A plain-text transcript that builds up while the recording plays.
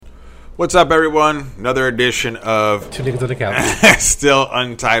What's up, everyone? Another edition of Two Niggas on the Couch. Still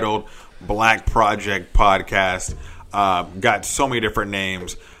Untitled Black Project Podcast. Got so many different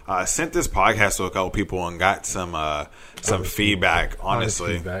names. Sent this podcast to a couple people and got some feedback,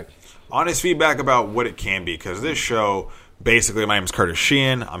 honestly. Honest feedback about what it can be, because this show, basically, my name is Curtis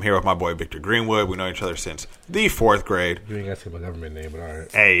Sheehan. I'm here with my boy Victor Greenwood. We know each other since the 4th grade. You ain't got to say my government name, but all right.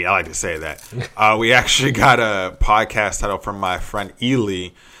 Hey, I like to say that. We actually got a podcast title from my friend Ely.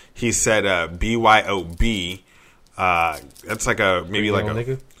 He said BYOB. That's like a, maybe like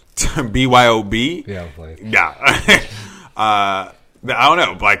a BYOB? Yeah, I'm playing. Yeah. I don't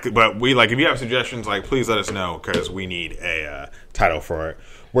know. But we if you have suggestions, please let us know, because we need a title for it.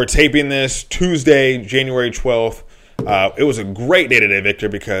 We're taping this Tuesday, January 12th. It was a great day today, Victor,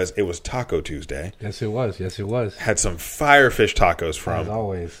 because it was Taco Tuesday. Yes, it was. Had some firefish tacos from. As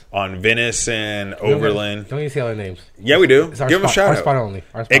always. On Venice and Overland. Don't you see all their names? Yeah, we do. Give them a shout out. Our spot only.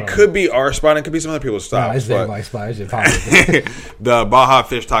 It could be our spot. It could be some other people's stops. No, it's everybody's spot. It's just possible. The Baja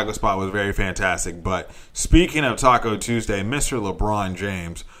Fish Taco spot was very fantastic. But speaking of Taco Tuesday, Mr. LeBron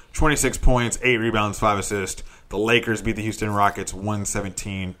James, 26 points, 8 rebounds, 5 assists. The Lakers beat the Houston Rockets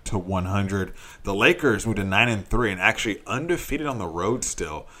 117-100. The Lakers moved to 9-3 and actually undefeated on the road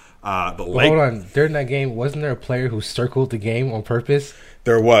still. Hold on. During that game, wasn't there a player who circled the game on purpose?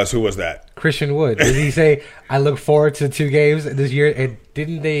 There was. Who was that? Christian Wood. Did he say, I look forward to 2 games this year? And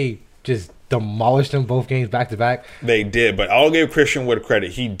didn't they just demolish them both games back to back? They did, but I'll give Christian Wood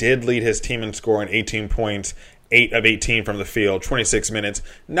credit. He did lead his team in scoring, 18 points. 8 of 18 from the field, 26 minutes.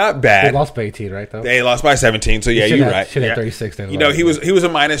 Not bad. They lost by 18, right, though? They lost by 17, so yeah, you're right. Should have 36 then. You know, he was a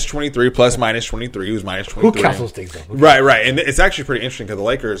minus 23 plus minus 23. He was minus 23. Who counts those things, though? Right. And it's actually pretty interesting because the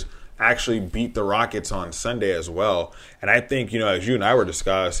Lakers actually beat the Rockets on Sunday as well. And I think, as you and I were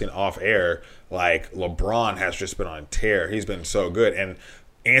discussing off air, LeBron has just been on tear. He's been so good. And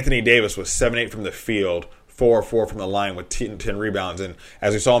Anthony Davis was 7-8 from the field, 4-4 from the line with 10 rebounds. And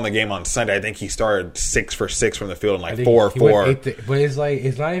as we saw in the game on Sunday, I think he started 6 for 6 from the field and 4-4. But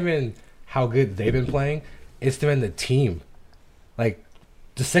it's not even how good they've been playing. It's been the team.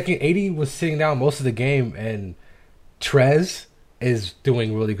 The second 80 was sitting down most of the game, and Trez is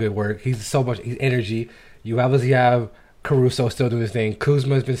doing really good work. He's energy. You obviously have Caruso still doing his thing.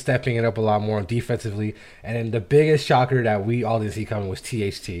 Kuzma's been stepping it up a lot more defensively. And then the biggest shocker that we all didn't see coming was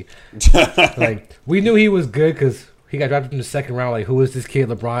THT. We knew he was good because he got drafted in the second round. Who is this kid?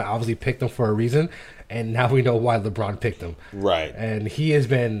 LeBron obviously picked him for a reason. And now we know why LeBron picked him. Right. And he has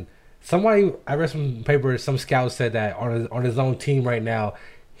been somebody. I read some paper. Some scouts said that on his own team right now,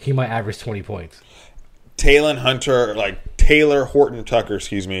 he might average 20 points. Taylor Horton Tucker,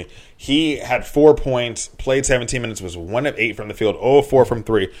 he had 4 points, played 17 minutes, was 1 of 8 from the field, 0 of 4 from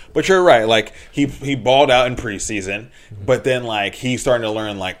 3. But you're right, he balled out in preseason, but then he's starting to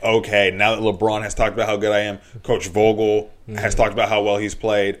learn okay, now that LeBron has talked about how good I am, Coach Vogel has talked about how well he's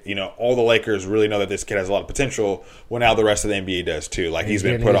played. All the Lakers really know that this kid has a lot of potential. Well, now the rest of the NBA does too. He's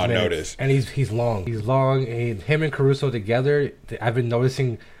been put on notice, and he's long. He's long. And him and Caruso together, I've been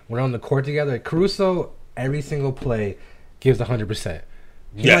noticing when on the court together. Caruso, every single play gives 100%.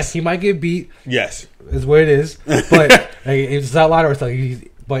 He might get beat. Yes, is what it is. But it's not a lot of stuff.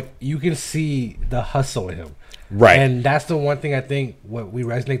 But you can see the hustle in him, right? And that's the one thing I think what we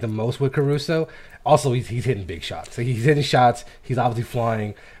resonate the most with Caruso. Also, he's hitting big shots. He's hitting shots. He's obviously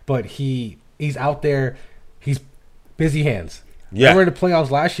flying, but he's out there. He's busy hands. Yeah. Remember in the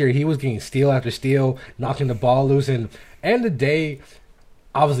playoffs last year, he was getting steal after steal, knocking the ball loose, and the day.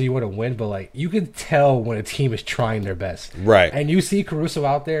 Obviously, you want to win, but you can tell when a team is trying their best, right? And you see Caruso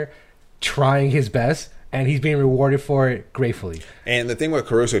out there trying his best, and he's being rewarded for it gratefully. And the thing with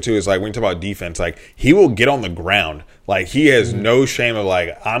Caruso too is when you talk about defense, he will get on the ground. He has no shame of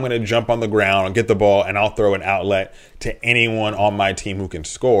I'm going to jump on the ground and get the ball, and I'll throw an outlet to anyone on my team who can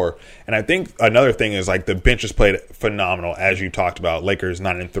score. And I think another thing is the bench has played phenomenal, as you talked about. Lakers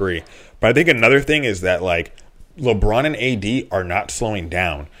 9-3, but I think another thing is that LeBron and AD are not slowing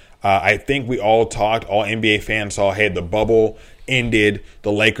down. I think we all NBA fans saw, hey, the bubble ended,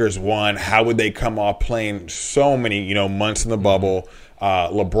 the Lakers won. How would they come off playing so many, months in the bubble?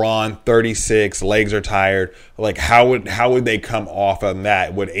 LeBron, 36, legs are tired. How would they come off on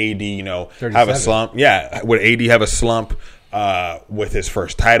that? Would AD, have a slump? Yeah, would AD have a slump with his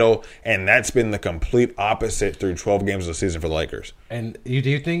first title? And that's been the complete opposite through 12 games of the season for the Lakers. And do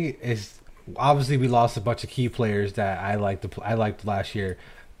you think obviously we lost a bunch of key players that I liked last year,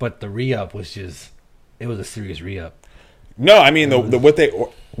 but the re-up was it was a serious re-up. No, I mean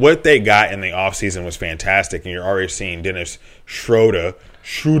what they got in the offseason was fantastic, and you're already seeing Dennis Schroeder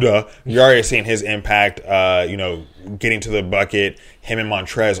Schroeder. You're already seeing his impact, getting to the bucket. Him and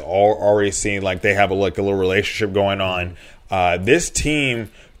Montrez already seem like they have a little relationship going on. This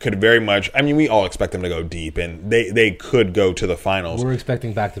team could very much, I mean, we all expect them to go deep, and they could go to the finals. We're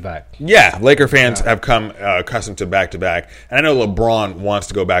expecting back-to-back. Yeah, Laker fans have come accustomed to back-to-back. And I know LeBron wants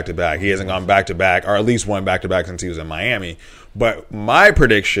to go back-to-back. He hasn't gone back-to-back, or at least one back-to-back since he was in Miami. But my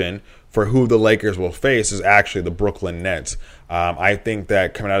prediction for who the Lakers will face is actually the Brooklyn Nets. I think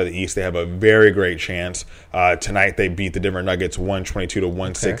that coming out of the East, they have a very great chance. Tonight, they beat the Denver Nuggets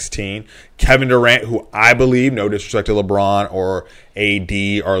 122-116. Okay. Kevin Durant, who I believe, no disrespect to LeBron or AD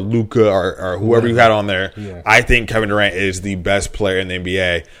or Luka or whoever you had on there, I think Kevin Durant is the best player in the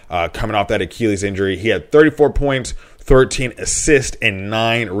NBA. Coming off that Achilles injury, he had 34 points, 13 assists, and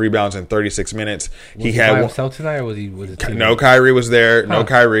 9 rebounds in 36 minutes. He had by himself tonight, or was he? No, Kyrie was there. No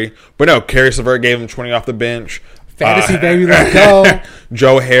Kyrie, but no, Caris LeVert gave him 20 off the bench. Fantasy baby, let's go.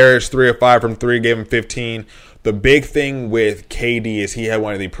 Joe Harris, 3 of 5 from 3, gave him 15. The big thing with KD is he had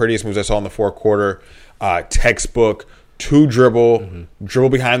one of the prettiest moves I saw in the fourth quarter. Textbook, 2 dribble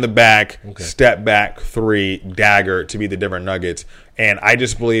behind the back, step back, 3, dagger to beat the Denver Nuggets. And I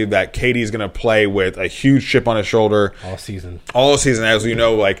just believe that KD is going to play with a huge chip on his shoulder. All season, as you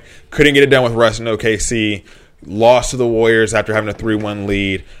know, couldn't get it done with Russ and OKC. Lost to the Warriors after having a 3-1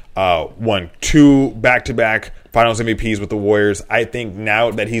 lead. Won 2 back-to-back Finals MVPs with the Warriors. I think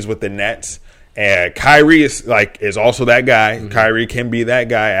now that he's with the Nets, Kyrie is also that guy. Mm-hmm. Kyrie can be that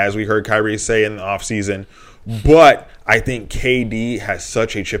guy, as we heard Kyrie say in the offseason. But I think KD has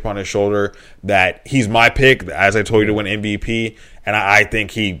such a chip on his shoulder that he's my pick, as I told you, to win MVP. And I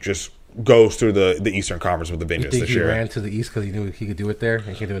think he just goes through the Eastern Conference with the vengeance this year. You think he ran to the East because he knew he could do it there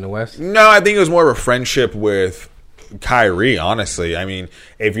and can't do it in the West? No, I think it was more of a friendship with Kyrie, honestly. I mean,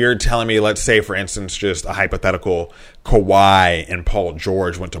 if you're telling me, let's say, for instance, just a hypothetical, Kawhi and Paul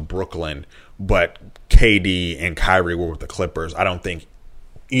George went to Brooklyn, but KD and Kyrie were with the Clippers, I don't think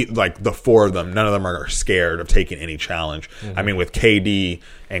the 4 of them, none of them are scared of taking any challenge. Mm-hmm. I mean, with KD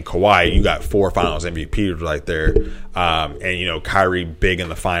and Kawhi, you got 4 Finals MVPs right there. And Kyrie big in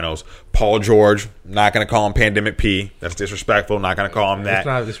the finals. Paul George, not going to call him Pandemic P. That's disrespectful. Not going to call him that. It's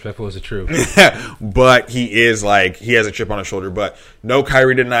not disrespectful. It's the truth. But he is he has a chip on his shoulder. But no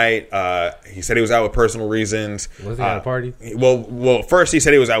Kyrie tonight. He said he was out with personal reasons. Was he at a party? Well, first he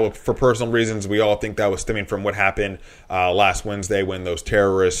said he was out for personal reasons. We all think that was stemming from what happened last Wednesday when those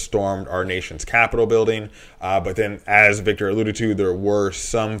terrorists stormed our nation's Capitol building. But then, as Victor alluded to, there were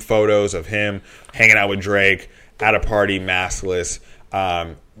some photos of him hanging out with Drake at a party, maskless.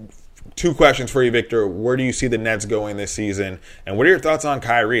 2 questions for you, Victor. Where do you see the Nets going this season? And what are your thoughts on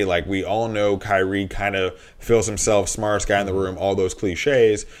Kyrie? We all know Kyrie kind of feels himself smartest guy in the room, all those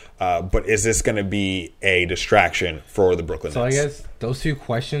cliches. But is this going to be a distraction for the Brooklyn Nets? So I guess those 2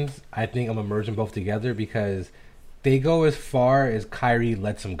 questions, I think I'm going to merge them both together because they go as far as Kyrie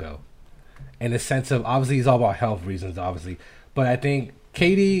lets them go. In the sense of, obviously, it's all about health reasons, obviously. But I think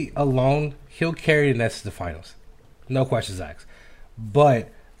KD alone, he'll carry the Nets to the finals. No questions asked. But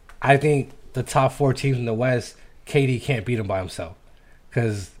I think the top 4 teams in the West, KD can't beat them by himself.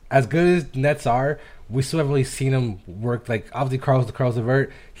 Because as good as the Nets are, we still haven't really seen him work. Obviously, Carlos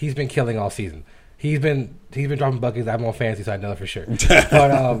LeVert, he's been killing all season. He's been dropping buckets. I'm on fantasy, so I know that for sure.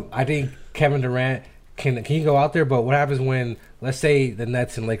 But I think Kevin Durant can go out there. But what happens when, let's say, the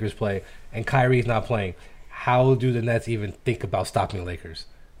Nets and Lakers play and Kyrie's not playing? How do the Nets even think about stopping the Lakers?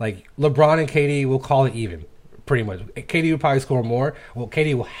 LeBron and KD will call it even. Pretty much. KD will probably score more. Well,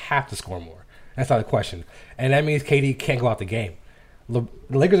 KD will have to score more. That's not a question. And that means KD can't go out the game. The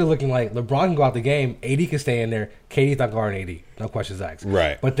Lakers are looking like LeBron can go out the game. AD can stay in there. KD's not guarding AD. No questions asked.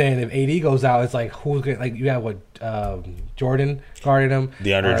 Right. But then if AD goes out, it's who's going to, you have Jordan guarding him.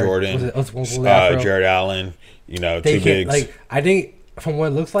 DeAndre Jordan. Jared Allen. 2 bigs. I think from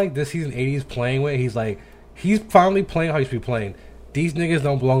what it looks like, this season AD is playing with, he's finally playing how he should be playing. These niggas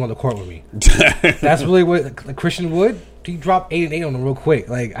don't belong on the court with me. That's really what Christian Wood, he dropped 8 and 8 on them real quick.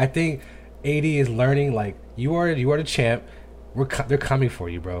 I think AD is learning, you are the champ. They're coming for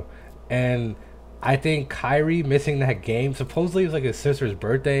you, bro. And I think Kyrie missing that game, supposedly it was his sister's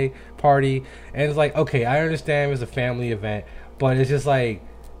birthday party. And it's okay, I understand it was a family event, but it's just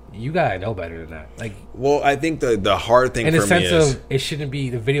you gotta know better than that. Well, I think the hard thing for me is, in the sense of,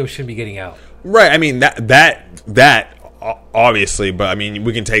 the video shouldn't be getting out. Right. I mean, that obviously, but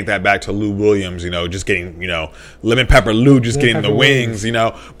we can take that back to Lou Williams, just getting, Lemon Pepper Lou just getting the wings,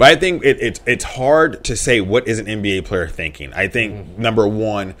 But I think it's hard to say what is an NBA player thinking. I think, number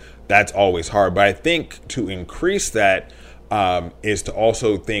one, that's always hard. But I think to increase that, is to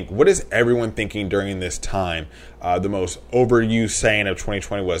also think, what is everyone thinking during this time? The most overused saying of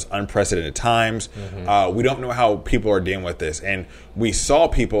 2020 was unprecedented times. We don't know how people are dealing with this. And we saw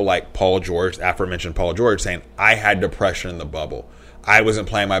people like Paul George, aforementioned Paul George, saying, I had depression in the bubble. I wasn't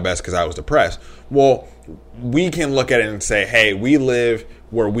playing my best because I was depressed. Well, we can look at it and say, hey, we live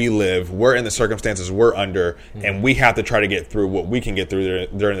where we live. We're in the circumstances we're under, and we have to try to get through what we can get through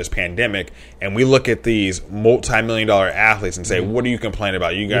during this pandemic. And we look at these multi-million-dollar athletes and say, what are you complaining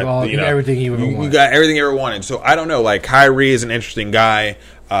about? You got everything you ever wanted. You got everything you ever wanted. So I don't know. Like, Kyrie is an interesting guy.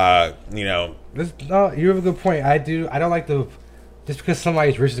 No, you have a good point. I don't like just because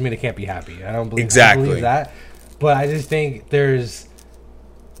somebody's rich doesn't mean they can't be happy. I don't believe that. But I just think there's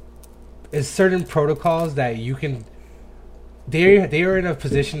certain protocols that you can. They are in a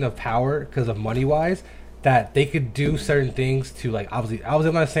position of power because of money wise that they could do certain things to, like, obviously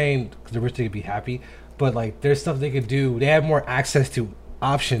I'm not saying because the rich they could be happy, but like there's stuff they could do. They have more access to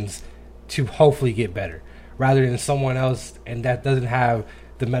options to hopefully get better rather than someone else and that doesn't have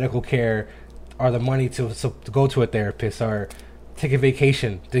the medical care or the money to go to a therapist or take a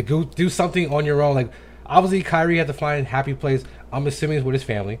vacation to go do something on your own. Like, obviously Kyrie had to find a happy place. I'm assuming it's with his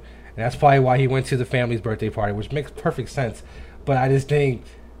family. And that's probably why he went to the family's birthday party, which makes perfect sense. But I just think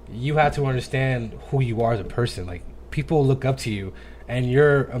you have to understand who you are as a person. Like, people look up to you, and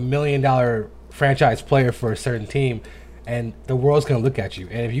you're $1 million franchise player for a certain team, and the world's going to look at you.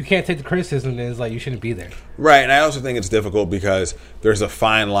 And if you can't take the criticism, then it's like you shouldn't be there. Right, and I also think it's difficult because there's a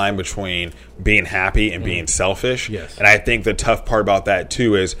fine line between being happy and being selfish. Yes. And I think the tough part about that,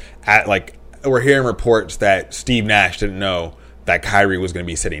 too, is we're hearing reports that Steve Nash didn't know that Kyrie was going to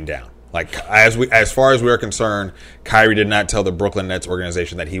be sitting down. Like, as far as we are concerned, Kyrie did not tell the Brooklyn Nets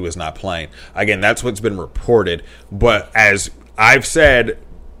organization that he was not playing. Again, that's what's been reported. But as I've said,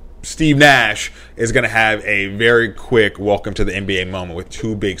 Steve Nash is going to have a very quick welcome to the NBA moment with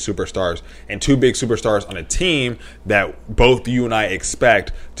two big superstars on a team that both you and I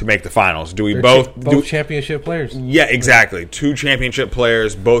expect to make the finals. They're both championship players? Yeah, exactly. Two championship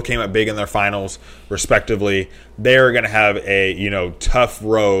players, both came up big in their finals, respectively. They're going to have a tough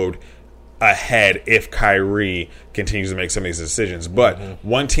road ahead if Kyrie continues to make some of these decisions. But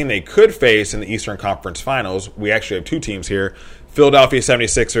one team they could face in the Eastern Conference Finals, we actually have two teams here, Philadelphia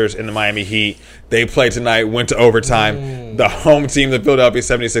 76ers and the Miami Heat. They played tonight, went to overtime. The home team, the Philadelphia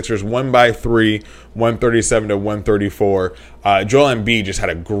 76ers, won by 3, 137-134. Joel Embiid just had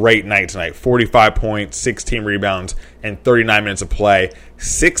a great night tonight. 45 points, 16 rebounds, and 39 minutes of play.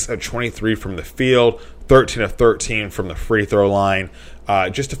 6 of 23 from the field, 13 of 13 from the free throw line.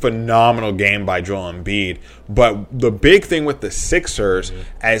 Just a phenomenal game by Joel Embiid. But the big thing with the Sixers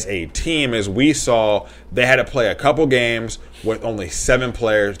as a team is we saw they had to play a couple games with only 7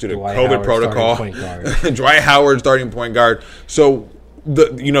 players due to COVID protocol. Dwight Howard starting point guard. So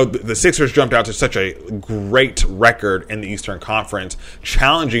the Sixers jumped out to such a great record in the Eastern Conference,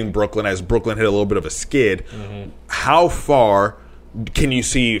 challenging Brooklyn as Brooklyn hit a little bit of a skid. How far can you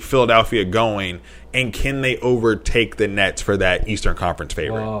see Philadelphia going, and can they overtake the Nets for that Eastern Conference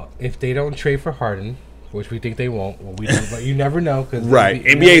favorite? Well, if they don't trade for Harden, which we think they won't, but you never know. Right.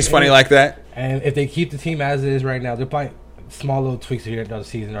 NBA is funny like that. And if they keep the team as it is right now, they're buying small little tweaks here the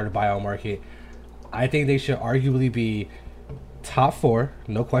season or the buyout market. I think they should arguably be top 4,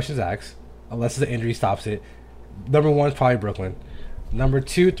 no questions asked, unless the injury stops it. Number 1 is probably Brooklyn. Number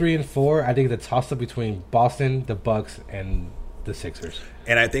 2, 3, and 4, I think the toss-up between Boston, the Bucks, and the Sixers.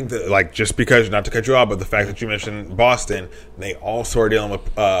 And I think that, just because, not to cut you off, but the fact that you mentioned Boston, they also are dealing with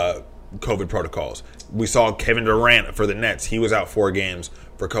COVID protocols. We saw Kevin Durant for the Nets. He was out 4 games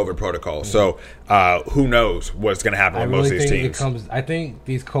for COVID protocols. So who knows what's going to happen with most of these teams. I think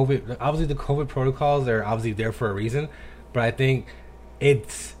these obviously the COVID protocols are obviously there for a reason, but I think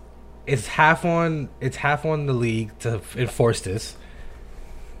it's half on the league to enforce this.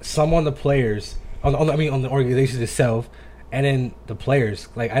 Some on the players, on the organization itself. And then the players.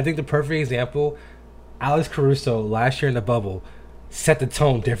 Like, I think the perfect example, Alex Caruso last year in the bubble set the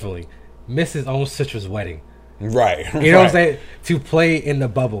tone differently. Missed his own sister's wedding. Right. You know what I'm saying? To play in the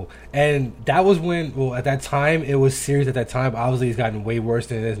bubble. And that was when, at that time, it was serious at that time. Obviously, it's gotten way worse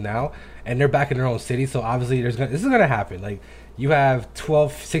than it is now. And they're back in their own city. So, obviously, this is going to happen. Like, you have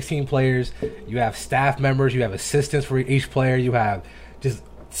 12, 16 players. You have staff members. You have assistants for each player. You have just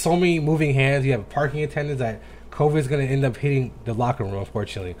so many moving hands. You have parking attendants that COVID is going to end up hitting the locker room,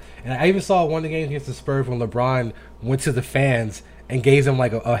 unfortunately. And I even saw one of the games against the Spurs when LeBron went to the fans and gave them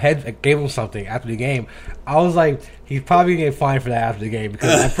gave them something after the game. I was like, he's probably going to get fined for that after the game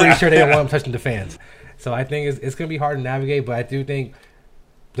because I'm pretty sure they don't want him touching the fans. So I think it's going to be hard to navigate, but I do think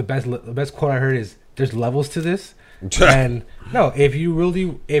the best quote I heard is, "There's levels to this." And no, if you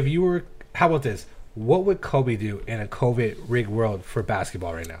were, how about this? What would Kobe do in a COVID rigged world for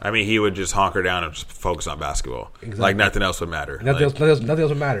basketball right now? I mean, he would just hunker down and just focus on basketball. Exactly. Like nothing else would matter. Nothing else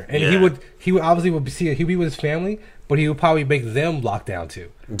would matter. And he would obviously he'd be with his family, but he would probably make them lock down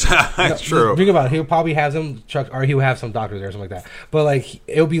too. That's true. Think about it. He would probably have them trucks, or he would have some doctors there or something like that. But like,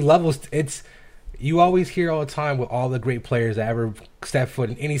 it would be levels. You always hear all the time with all the great players that ever step foot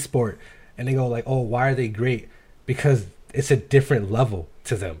in any sport, and they go like, "Oh, why are they great?" Because it's a different level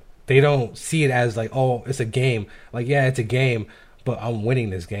to them. They don't see it as like, oh, it's a game. Like, yeah, it's a game, but I'm winning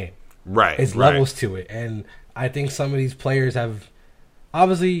this game. Right. It's levels to it. And I think some of these players have,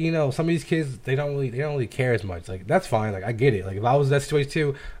 obviously, some of these kids, they don't really care as much. Like, that's fine. Like, I get it. Like, if I was in that situation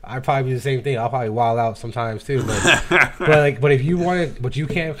too, I'd probably be the same thing. I'll probably wild out sometimes too. But if you want to, but you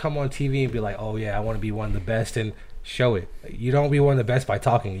can't come on TV and be like, oh yeah, I want to be one of the best, and show it. You don't be one of the best by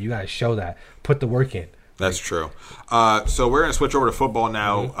talking. You got to show that. Put the work in. That's true. So we're going to switch over to football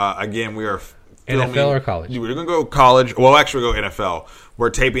now. Mm-hmm. Again, we are filming, NFL or college? We're going to go college. Well, actually, we'll go NFL. We're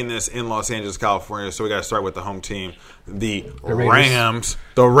taping this in Los Angeles, California, so we got to start with the home team, the Rams.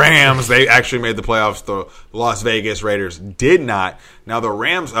 The Rams, they actually made the playoffs. The Las Vegas Raiders did not. Now, the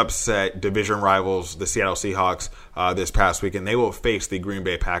Rams upset division rivals, the Seattle Seahawks, this past weekend. They will face the Green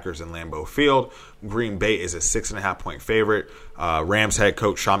Bay Packers in Lambeau Field. Green Bay is a 6.5-point favorite. Rams head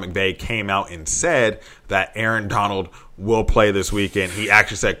coach Sean McVay came out and said that Aaron Donald will play this weekend. He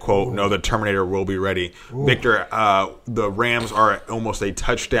actually said, quote, "No, the Terminator will be ready." Ooh. Victor, the Rams are almost a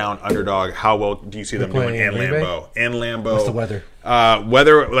touchdown underdog. How well do you see them doing in Lambeau? In Lambeau. What's the weather?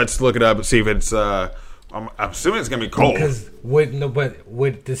 Weather, let's look it up and see if it's I'm assuming it's going to be cold. Because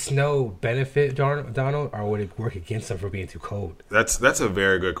would the snow benefit Donald, or would it work against him for being too cold? That's a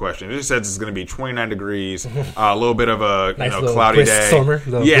very good question. It just says it's going to be 29 degrees, a little bit of a nice cloudy day. Summer,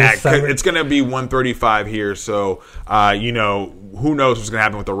 it's going to be 135 here. So who knows what's going to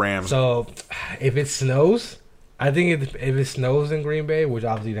happen with the Rams? So if it snows, I think if it snows in Green Bay, which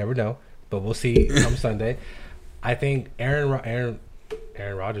obviously you never know, but we'll see come Sunday. I think Aaron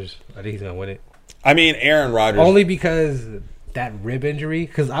Rodgers. I think he's going to win it. I mean, Aaron Rodgers. Only because that rib injury.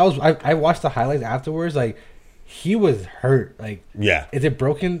 Because I watched the highlights afterwards. Like, he was hurt. Like, yeah, is it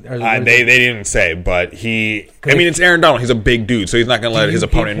broken? Or they didn't say, but it's Aaron Donald. He's a big dude, so he's not going to let his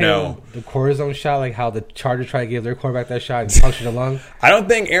opponent know. The cortisone shot, like how the Chargers try to give their quarterback that shot and puncture the lung. I don't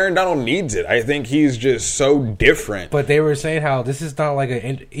think Aaron Donald needs it. I think he's just so different. But they were saying how this is not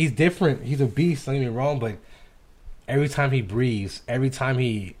like he's different. He's a beast. Don't get me wrong, but every time he breathes, every time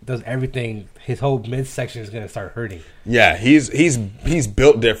he does everything, his whole midsection is going to start hurting. Yeah, he's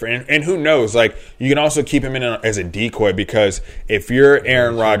built different, and who knows? Like, you can also keep him in as a decoy, because if you're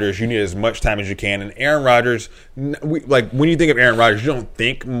Aaron Rodgers, you need as much time as you can. And Aaron Rodgers, when you think of Aaron Rodgers, you don't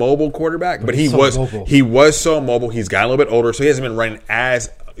think mobile quarterback, but he was so mobile. He's got a little bit older, so he hasn't been running as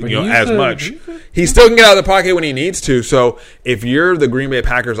much. He still can get out of the pocket when he needs to. So if you're the Green Bay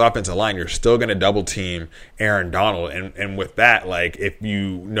Packers offensive line, you're still going to double team Aaron Donald. And with that, like, if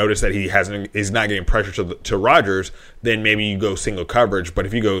you notice that he's not getting pressure to Rodgers, then maybe you go single coverage. But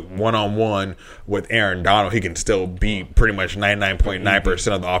if you go one-on-one with Aaron Donald, he can still beat pretty much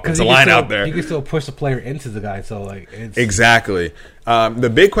 99.9% of the offensive line out there. You can still push the player into the guy. So it's exactly.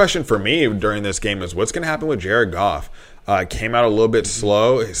 The big question for me during this game is what's going to happen with Jared Goff. Came out a little bit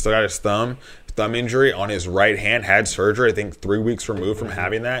slow. He still got his thumb injury on his right hand. Had surgery, I think 3 weeks removed from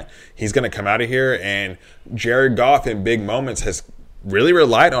having that. He's going to come out of here. And Jared Goff in big moments has really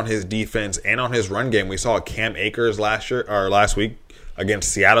relied on his defense and on his run game. We saw Cam Akers last week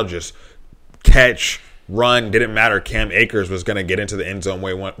against Seattle just catch, run, didn't matter. Cam Akers was going to get into the end zone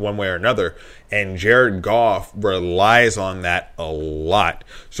one way or another. And Jared Goff relies on that a lot.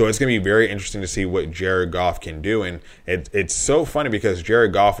 So it's going to be very interesting to see what Jared Goff can do. And it's so funny because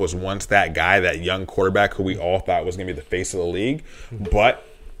Jared Goff was once that guy, that young quarterback who we all thought was going to be the face of the league. But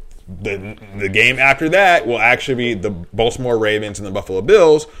the game after that will actually be the Baltimore Ravens and the Buffalo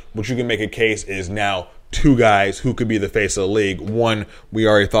Bills, which you can make a case is now two guys who could be the face of the league. One we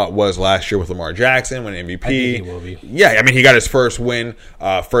already thought was last year with Lamar Jackson, when MVP. I think he will be. Yeah, I mean, he got his first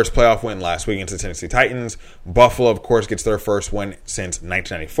playoff win last week against the Tennessee Titans. Buffalo, of course, gets their first win since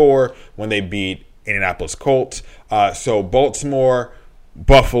 1994 when they beat Indianapolis Colts. So Baltimore,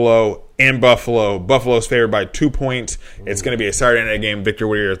 Buffalo, and Buffalo's favored by 2 points. Ooh. It's going to be a Saturday night game. Victor,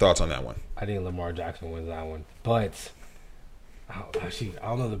 what are your thoughts on that one? I think Lamar Jackson wins that one. But actually,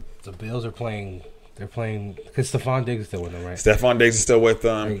 I don't know. The Bills are playing. They're playing because Stephon Diggs is still with them, right? Stephon Diggs is still with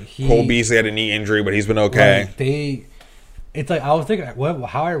them. Cole Beasley had a knee injury, but he's been okay. It's like I was thinking,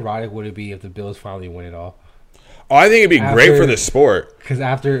 how ironic would it be if the Bills finally win it all? Oh, I think it'd be great for the sport. Because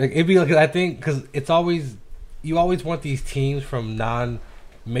it'd be like, I think, because you always want these teams from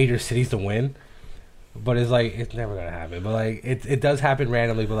non-major cities to win. But it's like, it's never going to happen. But like, it does happen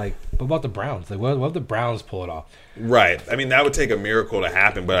randomly. But like, what about the Browns? Like, what if the Browns pull it off? Right. I mean, that would take a miracle to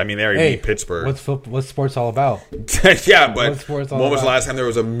happen. But I mean, they already beat Pittsburgh. What's sports all about? Yeah, but when was the last time there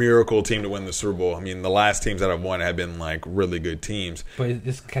was a miracle team to win the Super Bowl? I mean, the last teams that have won have been like really good teams. But it's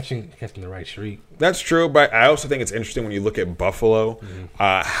just catching the right streak. That's true, but I also think it's interesting when you look at Buffalo,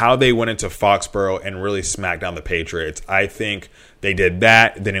 how they went into Foxborough and really smacked down the Patriots. I think they did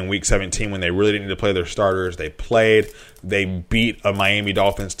that. Then in Week 17, when they really didn't need to play their starters, they played. They beat a Miami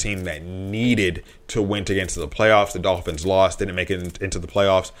Dolphins team that needed to win to get into the playoffs. The Dolphins lost, didn't make it into the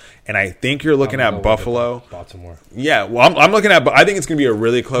playoffs. And I think you're looking at Buffalo. Baltimore. Yeah, well, I'm looking at – I think it's going to be a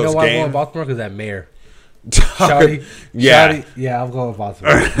really close game. You know why I'm going Baltimore? Because that mayor. Shouty. Yeah, I'm going with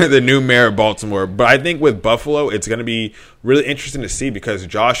Baltimore. The new mayor of Baltimore. But I think with Buffalo, it's going to be really interesting to see because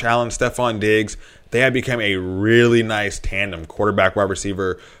Josh Allen, Stephon Diggs, they have become a really nice tandem, quarterback, wide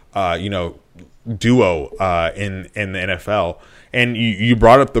receiver, duo in the NFL. And you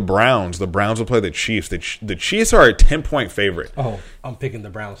brought up the Browns. The Browns will play the Chiefs. The Chiefs are a 10-point favorite. Oh, I'm picking the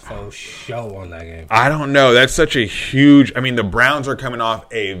Browns for show on that game. I don't know. That's such a huge – I mean, the Browns are coming off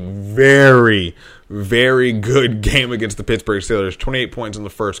a very, very good game against the Pittsburgh Steelers. 28 points in the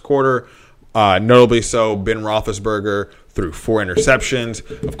first quarter. Notably so, Ben Roethlisberger threw 4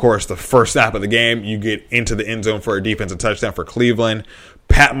 interceptions. Of course, the first snap of the game, you get into the end zone for a defensive touchdown for Cleveland.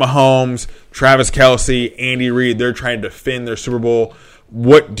 Pat Mahomes, Travis Kelce, Andy Reid, they're trying to defend their Super Bowl.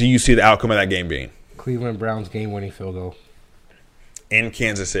 What do you see the outcome of that game being? Cleveland Browns game-winning field goal. In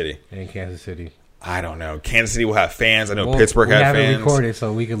Kansas City. I don't know. Kansas City will have fans. I know Pittsburgh has fans. We haven't recorded,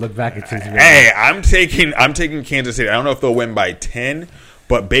 so we can look back at Tuesday. Hey, I'm taking Kansas City. I don't know if they'll win by 10,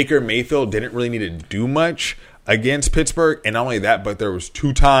 but Baker Mayfield didn't really need to do much against Pittsburgh. And not only that, but there was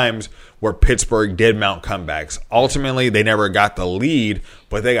 2 times where Pittsburgh did mount comebacks. Ultimately, they never got the lead,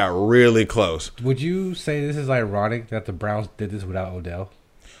 but they got really close. Would you say this is ironic that the Browns did this without Odell?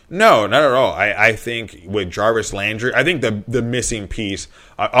 No, not at all. I think with Jarvis Landry, I think the missing piece,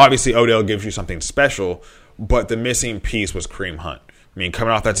 obviously Odell gives you something special, but the missing piece was Kareem Hunt. I mean,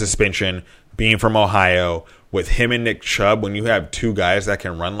 coming off that suspension, being from Ohio, with him and Nick Chubb, when you have 2 guys that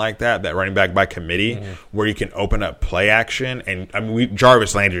can run like that running back by committee, where you can open up play action, and I mean,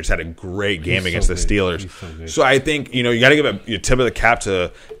 Jarvis Landry just had a great game against the Steelers. So I think you got to give a tip of the cap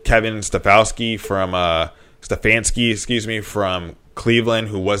to Kevin Stefanski from Cleveland,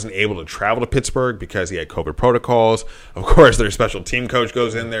 who wasn't able to travel to Pittsburgh because he had COVID protocols. Of course, their special team coach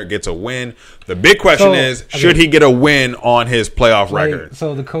goes in there, gets a win. The big question is, should he get a win on his playoff record?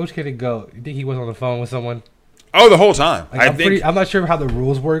 So the coach couldn't go. You think he was on the phone with someone? Oh, the whole time. I'm not sure how the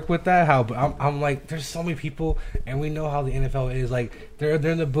rules work with that. But I'm like, there's so many people, and we know how the NFL is. Like, they're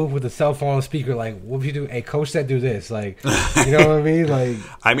in the booth with a cell phone and speaker. Like, what if you do? Hey, coach said do this. Like, you know what I mean? Like,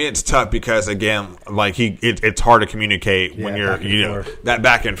 I mean, it's tough because again, like it's hard to communicate when you're that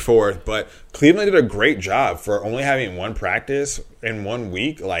back and forth. But Cleveland did a great job for only having 1 practice in 1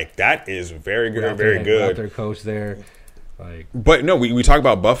 week. Like, that is very good, very good. Without their coach there. But no, we talk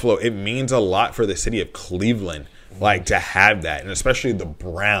about Buffalo. It means a lot for the city of Cleveland, like to have that, and especially the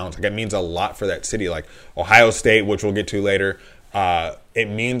Browns. Like it means a lot for that city. Like Ohio State, which we'll get to later, it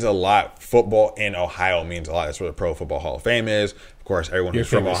means a lot. Football in Ohio means a lot. That's where the Pro Football Hall of Fame is. Of course, everyone who's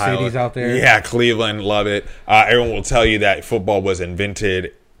from Ohio, cities out there. Yeah, Cleveland, love it. Everyone will tell you that football was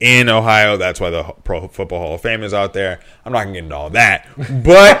invented in Ohio. That's why the Pro Football Hall of Fame is out there. I'm not going to get into all that.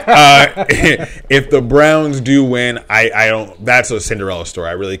 But if the Browns do win, I don't. That's a Cinderella story.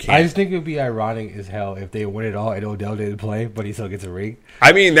 I really can't. I just think it would be ironic as hell if they win it all and Odell didn't play, but he still gets a ring.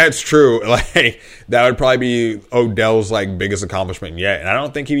 I mean, that's true. Like that would probably be Odell's biggest accomplishment yet, and I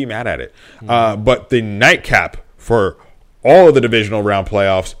don't think he'd be mad at it. But the nightcap for all of the divisional round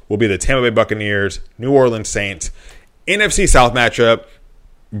playoffs will be the Tampa Bay Buccaneers, New Orleans Saints, NFC South matchup.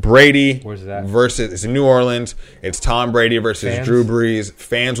 Brady versus it's in New Orleans. It's Tom Brady versus fans? Drew Brees.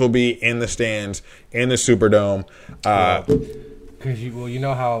 Fans will be in the stands in the Superdome. Because you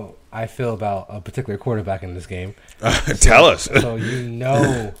know how I feel about a particular quarterback in this game. Tell us. So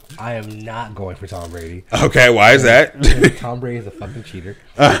I am not going for Tom Brady. Okay, why is that? Tom Brady is a fucking cheater.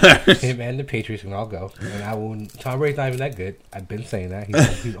 Him and the Patriots can all go. And Tom Brady's not even that good. I've been saying that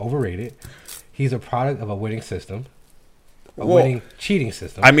he's overrated. He's a product of a winning system. Winning cheating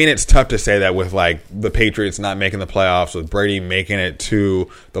system. I mean, it's tough to say that with the Patriots not making the playoffs, with Brady making it to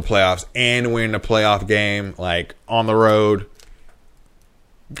the playoffs and winning a playoff game on the road.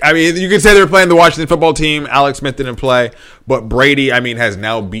 I mean, you could say they were playing the Washington football team. Alex Smith didn't play. But Brady, I mean, has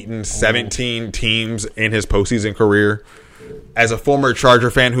now beaten 17 teams in his postseason career. As a former Charger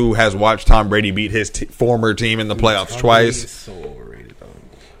fan who has watched Tom Brady beat his former team in the playoffs twice. So overrated, though.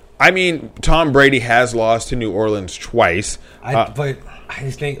 I mean, Tom Brady has lost to New Orleans twice. But I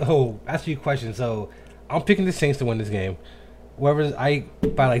just think, ask you a question. So, I'm picking the Saints to win this game. By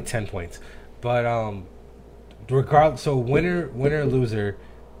like 10 points. But, regardless, so winner, loser,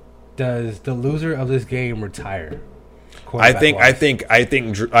 does the loser of this game retire? I think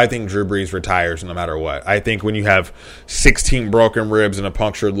Drew Brees retires no matter what. I think when you have 16 broken ribs and a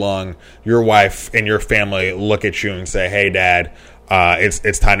punctured lung, your wife and your family look at you and say, "Hey, Dad,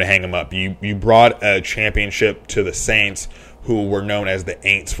 it's time to hang him up." You brought a championship to the Saints, who were known as the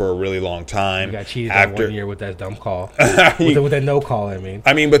Aints for a really long time. You got cheated that 1 year with that dumb call. with that no call, I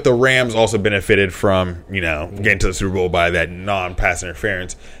mean, but the Rams also benefited from, getting to the Super Bowl by that non-pass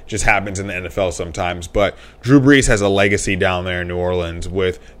interference. Just happens in the NFL sometimes. But Drew Brees has a legacy down there in New Orleans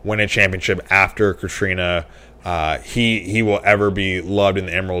with winning a championship after Katrina. He will ever be loved in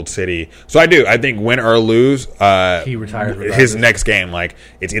the Emerald City. So I think win or lose, he retires his next game. Like,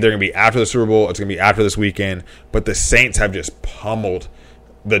 it's either going to be after the Super Bowl, it's going to be after this weekend. But the Saints have just pummeled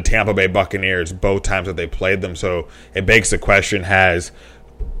the Tampa Bay Buccaneers both times that they played them. So it begs the question: Has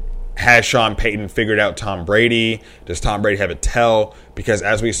Sean Payton figured out Tom Brady? Does Tom Brady have a tell? Because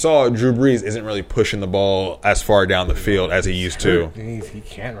as we saw, Drew Brees isn't really pushing the ball as far down the field as he used to. He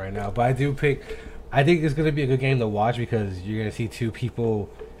can't right now. But I think it's going to be a good game to watch because you're going to see two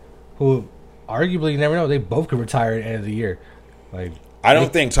people who arguably, you never know, they both could retire at the end of the year. Like, I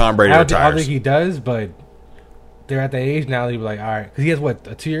don't think Tom Brady retires. I don't think he does, but they're at the age now that he'll be like, all right. Because he has,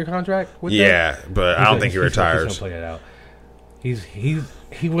 a 2-year contract with them? But I don't think he retires. He's going to play it out.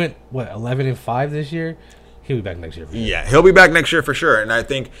 He went, 11-5 this year? He'll be back next year. Yeah, he'll be back next year for sure. And I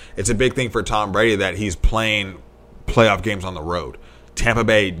think it's a big thing for Tom Brady that he's playing playoff games on the road. Tampa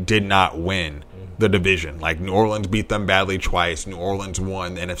Bay did not win the division. Like, New Orleans beat them badly twice. New Orleans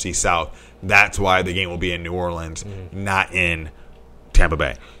won the NFC South. That's why the game will be in New Orleans, not in Tampa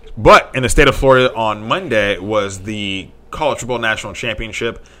Bay. But in the state of Florida on Monday was the College Football National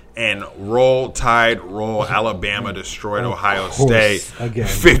Championship, and Roll Tide, Alabama destroyed Ohio State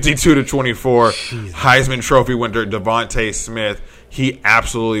 52-24. Heisman Trophy winner Devontae Smith, he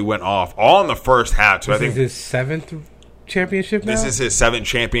absolutely went off all in the first half. So I think his 7th championship now? This is his 7th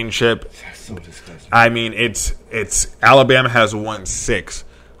championship. That's so disgusting. I mean, it's Alabama has won 6.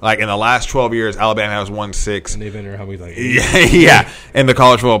 Like, in the last 12 years, Alabama has won 6. And they've been there how many, yeah, in the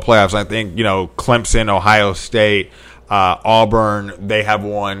college football playoffs. I think, Clemson, Ohio State, Auburn, they have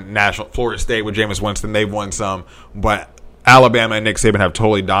won national. Florida State with Jameis Winston, they've won some. But Alabama and Nick Saban have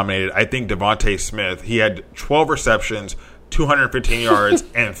totally dominated. I think Devontae Smith, he had 12 receptions, 215 yards,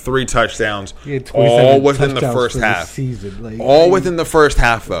 and 3 touchdowns, all within the first half. Within the first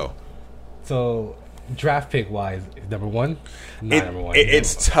half, though. So, draft pick wise, number one? Number one.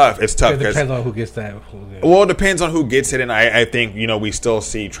 It's tough. It's tough. It depends on who gets that. Well, it depends on who gets it, and I think, we still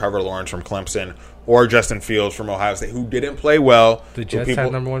see Trevor Lawrence from Clemson or Justin Fields from Ohio State, who didn't play well. The Jets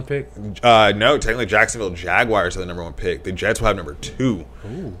have number 1 pick? No, technically Jacksonville Jaguars have the number 1 pick. The Jets will have number 2.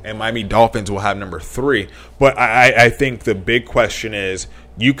 Ooh. And Miami Dolphins will have number 3. But I think the big question is,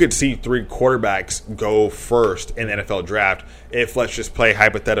 you could see 3 quarterbacks go first in the NFL draft. If, let's just play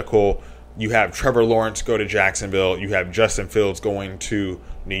hypothetical, you have Trevor Lawrence go to Jacksonville, you have Justin Fields going to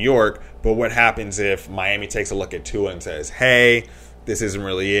New York, but what happens if Miami takes a look at Tua and says, hey, this isn't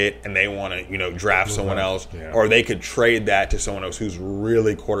really it, and they want to, draft someone else, or they could trade that to someone else who's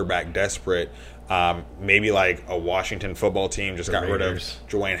really quarterback desperate. Maybe like a Washington football team just got rid of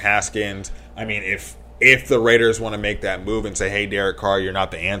Dwayne Haskins. I mean, if the Raiders want to make that move and say, hey, Derek Carr, you're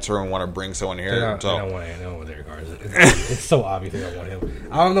not the answer, and want to bring someone here. I don't want Derek Carr. It's so obvious they don't want him.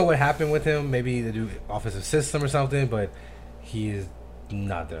 I don't know what happened with him. Maybe they do offensive system or something, but he is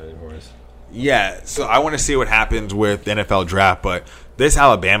not the horse. Yeah, so I want to see what happens with the NFL draft, but this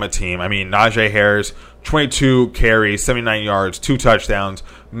Alabama team, I mean, Najee Harris, 22 carries, 79 yards, 2 touchdowns.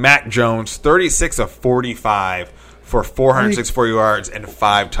 Mac Jones, 36 of 45 for 464 yards and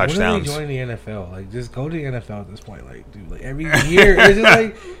 5 touchdowns. When are they joining the NFL? Just go to the NFL at this point. Every year, it's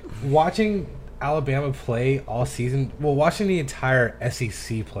just watching Alabama play all season. Well, watching the entire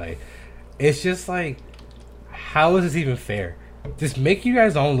SEC play, it's just how is this even fair? Just make you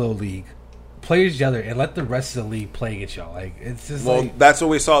guys own little league. Play each other and let the rest of the league play against y'all. It's just that's what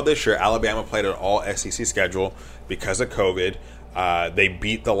we saw this year. Alabama played an all SEC schedule because of COVID. They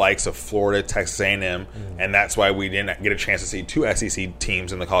beat the likes of Florida, Texas A&M, and that's why we didn't get a chance to see two SEC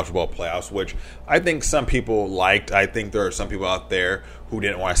teams in the college football playoffs, which I think some people liked. I think there are some people out there who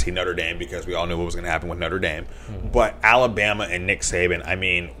didn't want to see Notre Dame because we all knew what was going to happen with Notre Dame. But Alabama and Nick Saban, I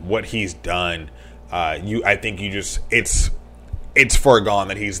mean, what he's done, it's foregone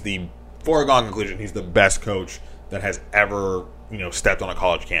that he's the foregone conclusion. He's the best coach that has ever stepped on a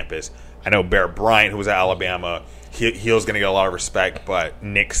college campus. I know Bear Bryant, who was at Alabama, he was going to get a lot of respect, but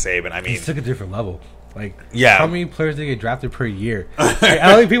Nick Saban, I mean, he took a different level. Like, yeah, how many players do they get drafted per year? Like, I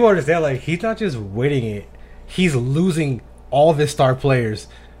don't think people understand. Like, he's not just winning it; he's losing all of his star players,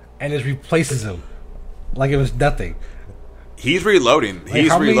 and just replaces them like it was nothing. He's reloading.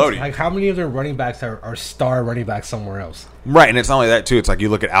 Like, reloading. How many of their running backs are star running backs somewhere else? Right, and it's not only that, too. It's like you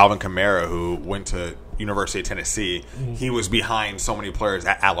look at Alvin Kamara, who went to University of Tennessee. He was behind so many players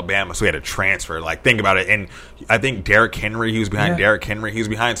at Alabama, so he had to transfer. Like, think about it. And I think Derrick Henry, he was behind Derrick Henry. He was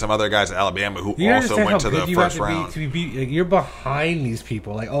behind some other guys at Alabama who also went to the first round. You're behind these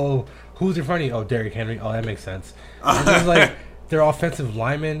people. Like, oh, who's in front of you? Oh, Derrick Henry. Oh, that makes sense. And it's like their offensive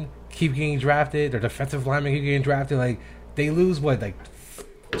linemen keep getting drafted. Their defensive linemen keep getting drafted. Like, they lose, 12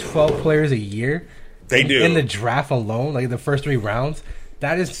 players a year? They do. In the draft alone, like the first 3 rounds.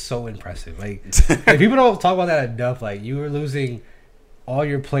 That is so impressive. Like people don't talk about that enough. Like, you were losing all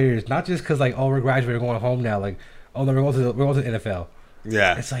your players, not just because we're graduating, we're going home now. Like, oh no, we're going to the NFL.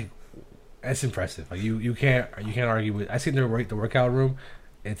 Yeah, it's like that's impressive. Like you can't argue with. I seen the workout room.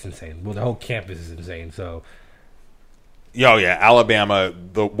 It's insane. Well, the whole campus is insane. So. Oh yeah, Alabama.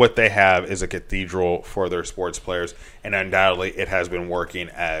 What they have is a cathedral for their sports players, and undoubtedly, it has been working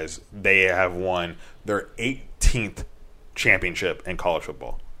as they have won their 18th championship in college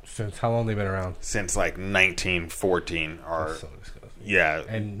football. Since how long they've been around? Since 1914, or so disgusting. Yeah,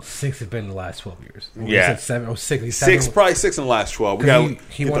 and 6 have been in the last 12 years. Yeah, 7 or 6. He's probably 6 in the last 12. We got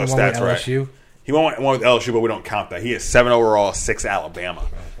he won one with LSU. Right. He won one with LSU, but we don't count that. He has 7 overall, 6 Alabama.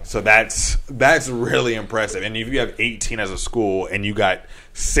 So that's really impressive. And if you have 18 as a school and you got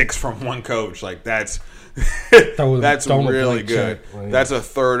 6 from one coach, like that's really good. That's a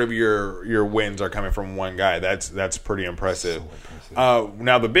third of your wins are coming from one guy. That's pretty impressive. So impressive.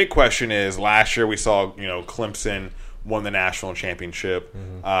 Now the big question is, last year we saw Clemson won the national championship.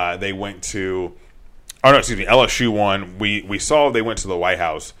 They went to LSU won. We saw they went to the White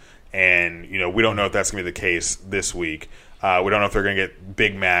House, and we don't know if that's going to be the case this week. We don't know if they're going to get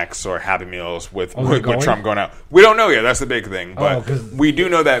Big Macs or Happy Meals with Trump going out. We don't know yet. That's the big thing. But we do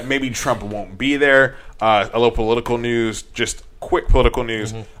know that maybe Trump won't be there. A little political news, just quick political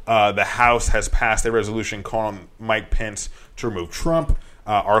news. The House has passed a resolution calling on Mike Pence to remove Trump.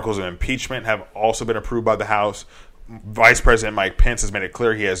 Articles of impeachment have also been approved by the House. Vice President Mike Pence has made it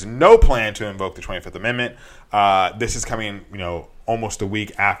clear he has no plan to invoke the 25th Amendment. This is coming, almost a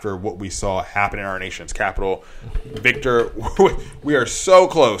week after what we saw happen in our nation's capital. Victor, we are so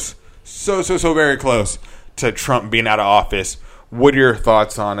close, so very close to Trump being out of office. What are your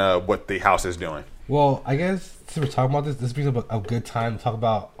thoughts on what the House is doing? Well, I guess since we're talking about this brings up a good time to talk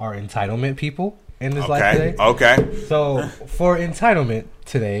about our entitlement people in this life today. Okay. So for entitlement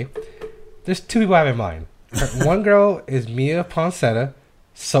today, there's 2 people I have in mind. One girl is Mia Poncetta,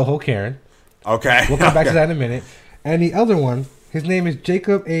 Soho Karen. Okay. We'll come back to that in a minute. And the other one, his name is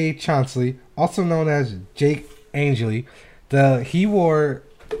Jacob A. Chauncey, also known as Jake Angeli. He wore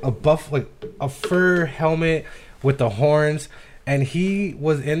a fur helmet with the horns, and he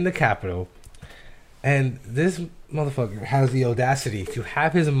was in the Capitol. And this motherfucker has the audacity to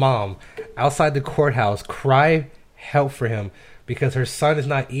have his mom outside the courthouse cry help for him because her son is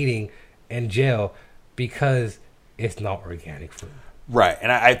not eating in jail because it's not organic food. Right.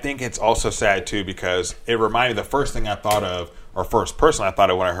 And I think it's also sad, too, because it reminded me, the first thing I thought of, or first person I thought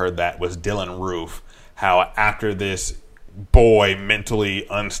of when I heard that, was Dylan Roof. How after this boy, mentally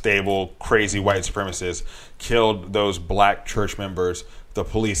unstable, crazy white supremacist, killed those black church members, the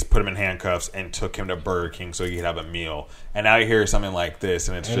police put him in handcuffs and took him to Burger King so he could have a meal. And now you hear something like this,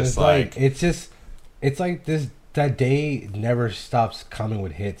 and it's like that day never stops coming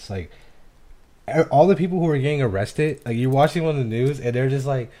with hits. Like, all the people who are getting arrested, like, you're watching on the news and they're just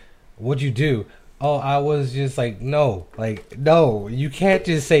like, what'd you do? Oh, I was just like, no. Like, no, you can't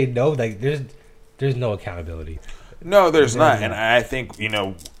just say no. Like, there's no accountability. No, there's not. And I think,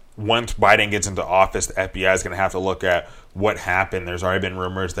 once Biden gets into office, the FBI is going to have to look at what happened. There's already been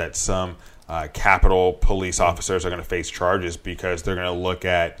rumors that some Capitol police officers are going to face charges because they're going to look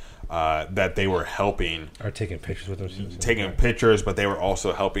at that they were helping. Or taking pictures with them. Taking pictures, but they were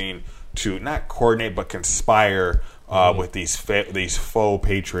also helping to not coordinate but conspire with these faux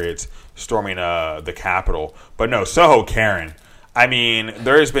patriots storming the Capitol. But no, Soho Karen, I mean,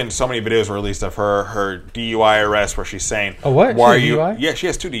 there's been so many videos released of her DUI arrest where she's saying, "Oh, what? Why are you?" DUI? Yeah, she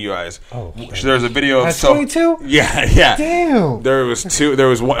has 2 DUIs. Oh, there's a video of 22. Yeah. Damn. There was 2. There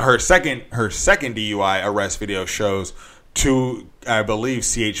was one. Her second DUI arrest video shows 2, I believe,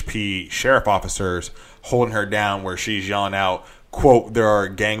 CHP sheriff officers holding her down, where she's yelling out, quote, "There are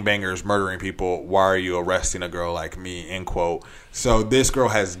gangbangers murdering people. Why are you arresting a girl like me?" End quote. So this girl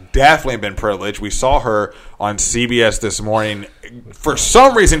has definitely been privileged. We saw her on CBS this morning, for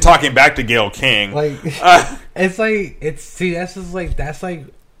some reason, talking back to Gayle King. Like, that's like, I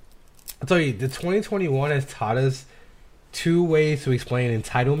tell you, the 2021 has taught us 2 ways to explain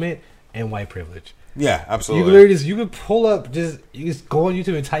entitlement and white privilege. Yeah, absolutely. You literally you could pull up, you just go on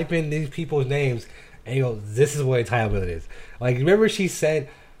YouTube and type in these people's names, and you go, "This is what entitlement is." Like, remember she said,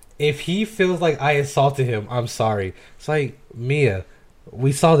 "If he feels like I assaulted him, I'm sorry." It's like, Mia,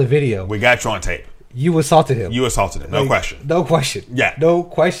 we saw the video. We got you on tape. You assaulted him. You assaulted him. No question. No question. Yeah. No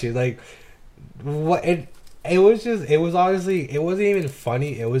question. Like, what? It was honestly, it wasn't even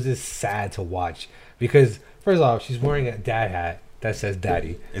funny. It was just sad to watch because, first off, she's wearing a dad hat that says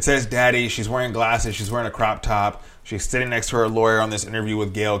daddy. It says daddy. She's wearing glasses. She's wearing a crop top. She's sitting next to her lawyer on this interview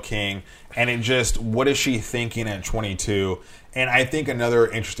with Gayle King. And it just, what is she thinking at 22? And I think another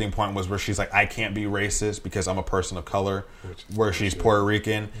interesting point was where she's like, "I can't be racist because I'm a person of color," where she's Puerto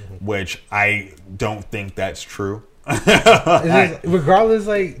Rican, which I don't think that's true. Regardless,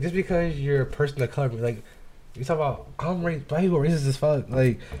 like, just because you're a person of color, like, you talk about, I'm racist, black people are racist as fuck.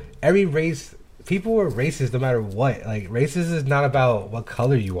 Like, every race, people are racist no matter what. Like, racist is not about what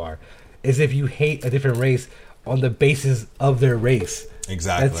color you are. It's if you hate a different race on the basis of their race.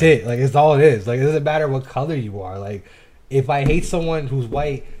 Exactly. That's it. Like, it's all it is. Like, it doesn't matter what color you are. Like, if I hate someone who's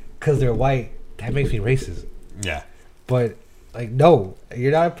white because they're white, that makes me racist. Yeah. But, like, no.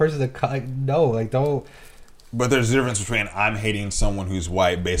 You're not a person that, like, no. Like, don't. But there's a difference between I'm hating someone who's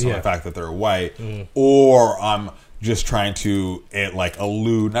white based on the fact that they're white, Mm-hmm. or I'm just trying to,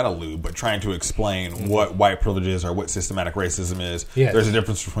 but trying to explain what white privilege is or what systematic racism is. Yes. There's a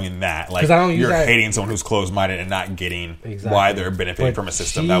difference between that. Like, you're hating someone who's closed-minded and not getting why they're benefiting from a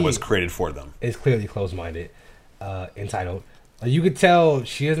system that was created for them. It's clearly closed-minded, entitled. You could tell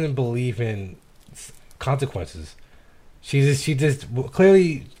she doesn't believe in consequences. She just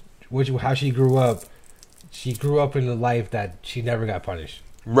clearly, how she grew up. She grew up in a life that she never got punished.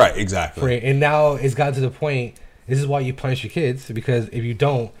 Right, exactly. And now it's gotten to the point, this is why you punish your kids, because if you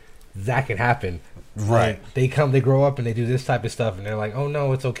don't, that can happen. Right. Like, they grow up and they do this type of stuff, and they're like, "Oh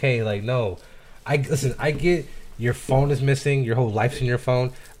no, it's okay." Like, no. I get your phone is missing, your whole life's in your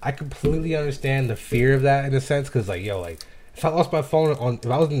phone. I completely understand the fear of that in a sense, because, like, if I lost my phone if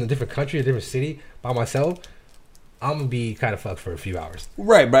I was in a different country, a different city, by myself, I'm going to be kind of fucked for a few hours.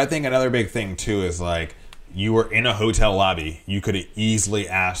 Right, but I think another big thing, too, is, like, you were in a hotel lobby. You could have easily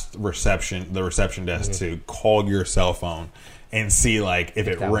asked the reception desk to call your cell phone and see, like, if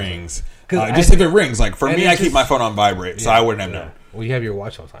it rings. If it rings. Like, for me, I keep my phone on vibrate, so I wouldn't have known. Well, you have your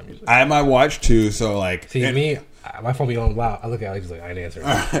watch all the time usually. I have my watch, too, so, like... See, me, my phone be on loud. I look at Alex like, I didn't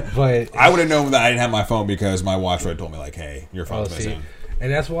answer. But I would have known that I didn't have my phone because my watch would have told me, like, "Hey, your phone's missing." And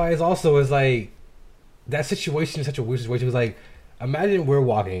that's why it's like... That situation is such a weird situation. It was like... Imagine we're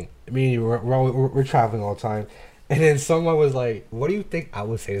walking. I mean, we're traveling all the time. And then someone was like, "What do you think I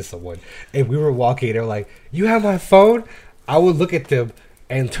would say to someone?" If we were walking, they're like, "You have my phone?" I would look at them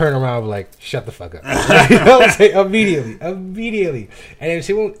and turn around and be like, "Shut the fuck up." You know what I'm saying? Immediately. And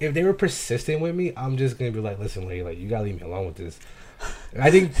if they were persistent with me, I'm just going to be like, "Listen, lady, like, you got to leave me alone with this."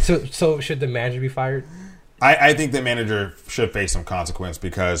 I think, so should the manager be fired? I think the manager should face some consequence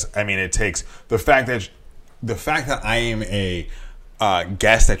because, I mean, it takes the fact that I am a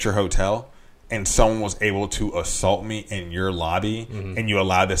guest at your hotel and someone was able to assault me in your lobby and you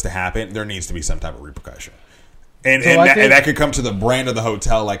allowed this to happen, there needs to be some type of repercussion. And that could come to the brand of the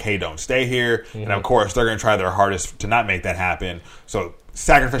hotel, like, "Hey, don't stay here." And, of course, they're going to try their hardest to not make that happen. So,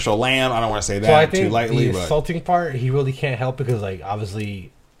 sacrificial lamb, I don't want to say that too lightly. The assaulting part, he really can't help because, like,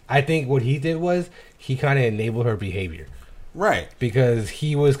 obviously, I think what he did was he kind of enabled her behavior. Right. Because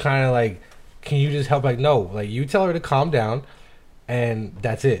he was kind of like, "Can you just help?" Like, no. Like, you tell her to calm down, and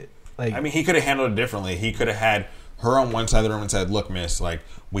that's it. Like, I mean, he could have handled it differently. He could have had her on one side of the room and said, "Look, miss, like,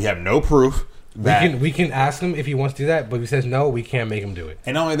 we have no proof that..." We can ask him if he wants to do that, but if he says no, we can't make him do it.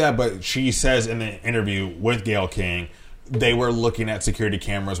 And not only that, but she says in the interview with Gayle King, they were looking at security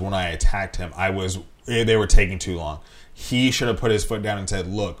cameras when I attacked him. They were taking too long. He should have put his foot down and said,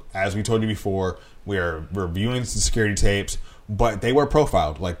 "Look, as we told you before, we are reviewing the security tapes." But they were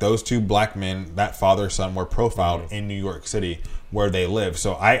profiled. Like, those two black men, that father and son, were profiled in New York City where they live.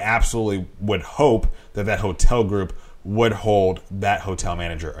 So I absolutely would hope that hotel group would hold that hotel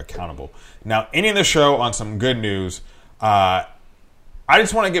manager accountable. Now, ending the show on some good news, I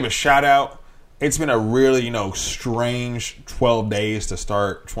just want to give a shout out. It's been a really, strange 12 days to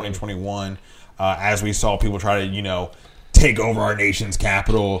start 2021 as we saw people try to, take over our nation's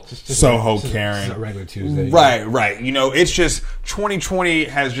capital, Soho, Karen. Just a regular Tuesday. Right. It's just 2020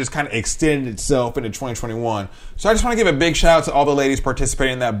 has just kind of extended itself into 2021. So I just want to give a big shout out to all the ladies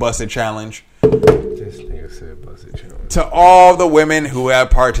participating in that Busted Challenge. This nigga said Busted Challenge. To all the women who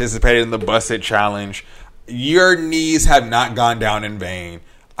have participated in the Busted Challenge, your knees have not gone down in vain.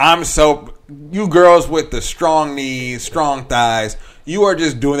 You girls with the strong knees, strong thighs, you are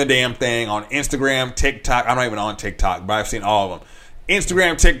just doing the damn thing on Instagram, TikTok. I'm not even on TikTok, but I've seen all of them.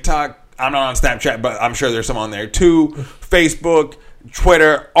 Instagram, TikTok. I'm not on Snapchat, but I'm sure there's some on there too. Facebook,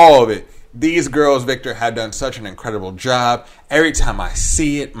 Twitter, all of it. These girls, Victor, have done such an incredible job. Every time I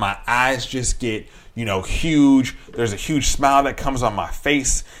see it, my eyes just get, huge. There's a huge smile that comes on my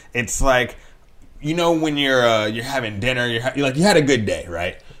face. It's like, when you're having dinner, you're like, you had a good day,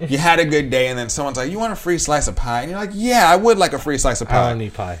 right? You had a good day, and then someone's like, you want a free slice of pie? And you're like, yeah, I would like a free slice of pie. I don't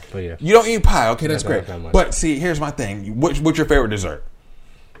eat pie, but yeah. You don't eat pie? Okay, that's great. But see, here's my thing. What's your favorite dessert?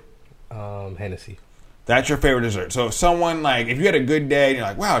 Hennessy. That's your favorite dessert. So if someone, if you had a good day, and you're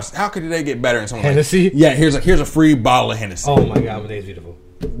like, wow, how could today get better? And someone Hennessy? Like, yeah, here's a free bottle of Hennessy. Oh my God, my day's beautiful.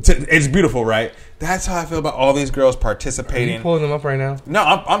 It's beautiful, right? That's how I feel about all these girls participating. Are you pulling them up right now? No,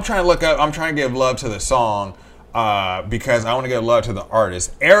 I'm trying to look up. I'm trying to give love to the song because I want to give love to the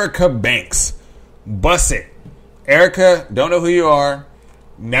artist. Erica Banks. Bust It. Erica, don't know who you are.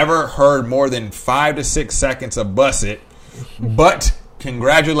 Never heard more than 5 to 6 seconds of Bust It. But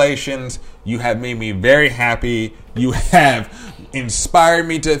congratulations. You have made me very happy. You have inspired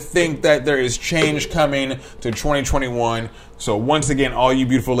me to think that there is change coming to 2021. So once again, all you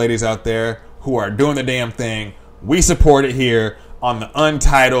beautiful ladies out there who are doing the damn thing, we support it here on the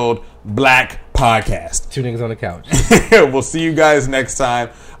Untitled Black Podcast. 2 niggas on the couch. We'll see you guys next time.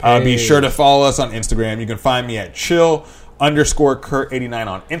 Be sure to follow us on Instagram. You can find me at chill_Kurt89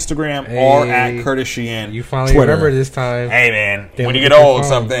 on Instagram or at Curtis Sheehan. You finally Twitter. remember this time. Hey man, when you get old,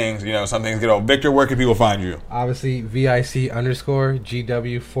 some things get old. Victor, where can people find you? Obviously,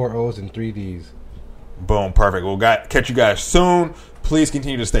 VIC_GW 4 O's and 3 D's. Boom, perfect. We'll catch you guys soon. Please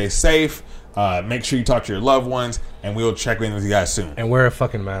continue to stay safe. Make sure you talk to your loved ones, and we will check in with you guys soon. And wear a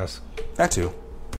fucking mask. That too.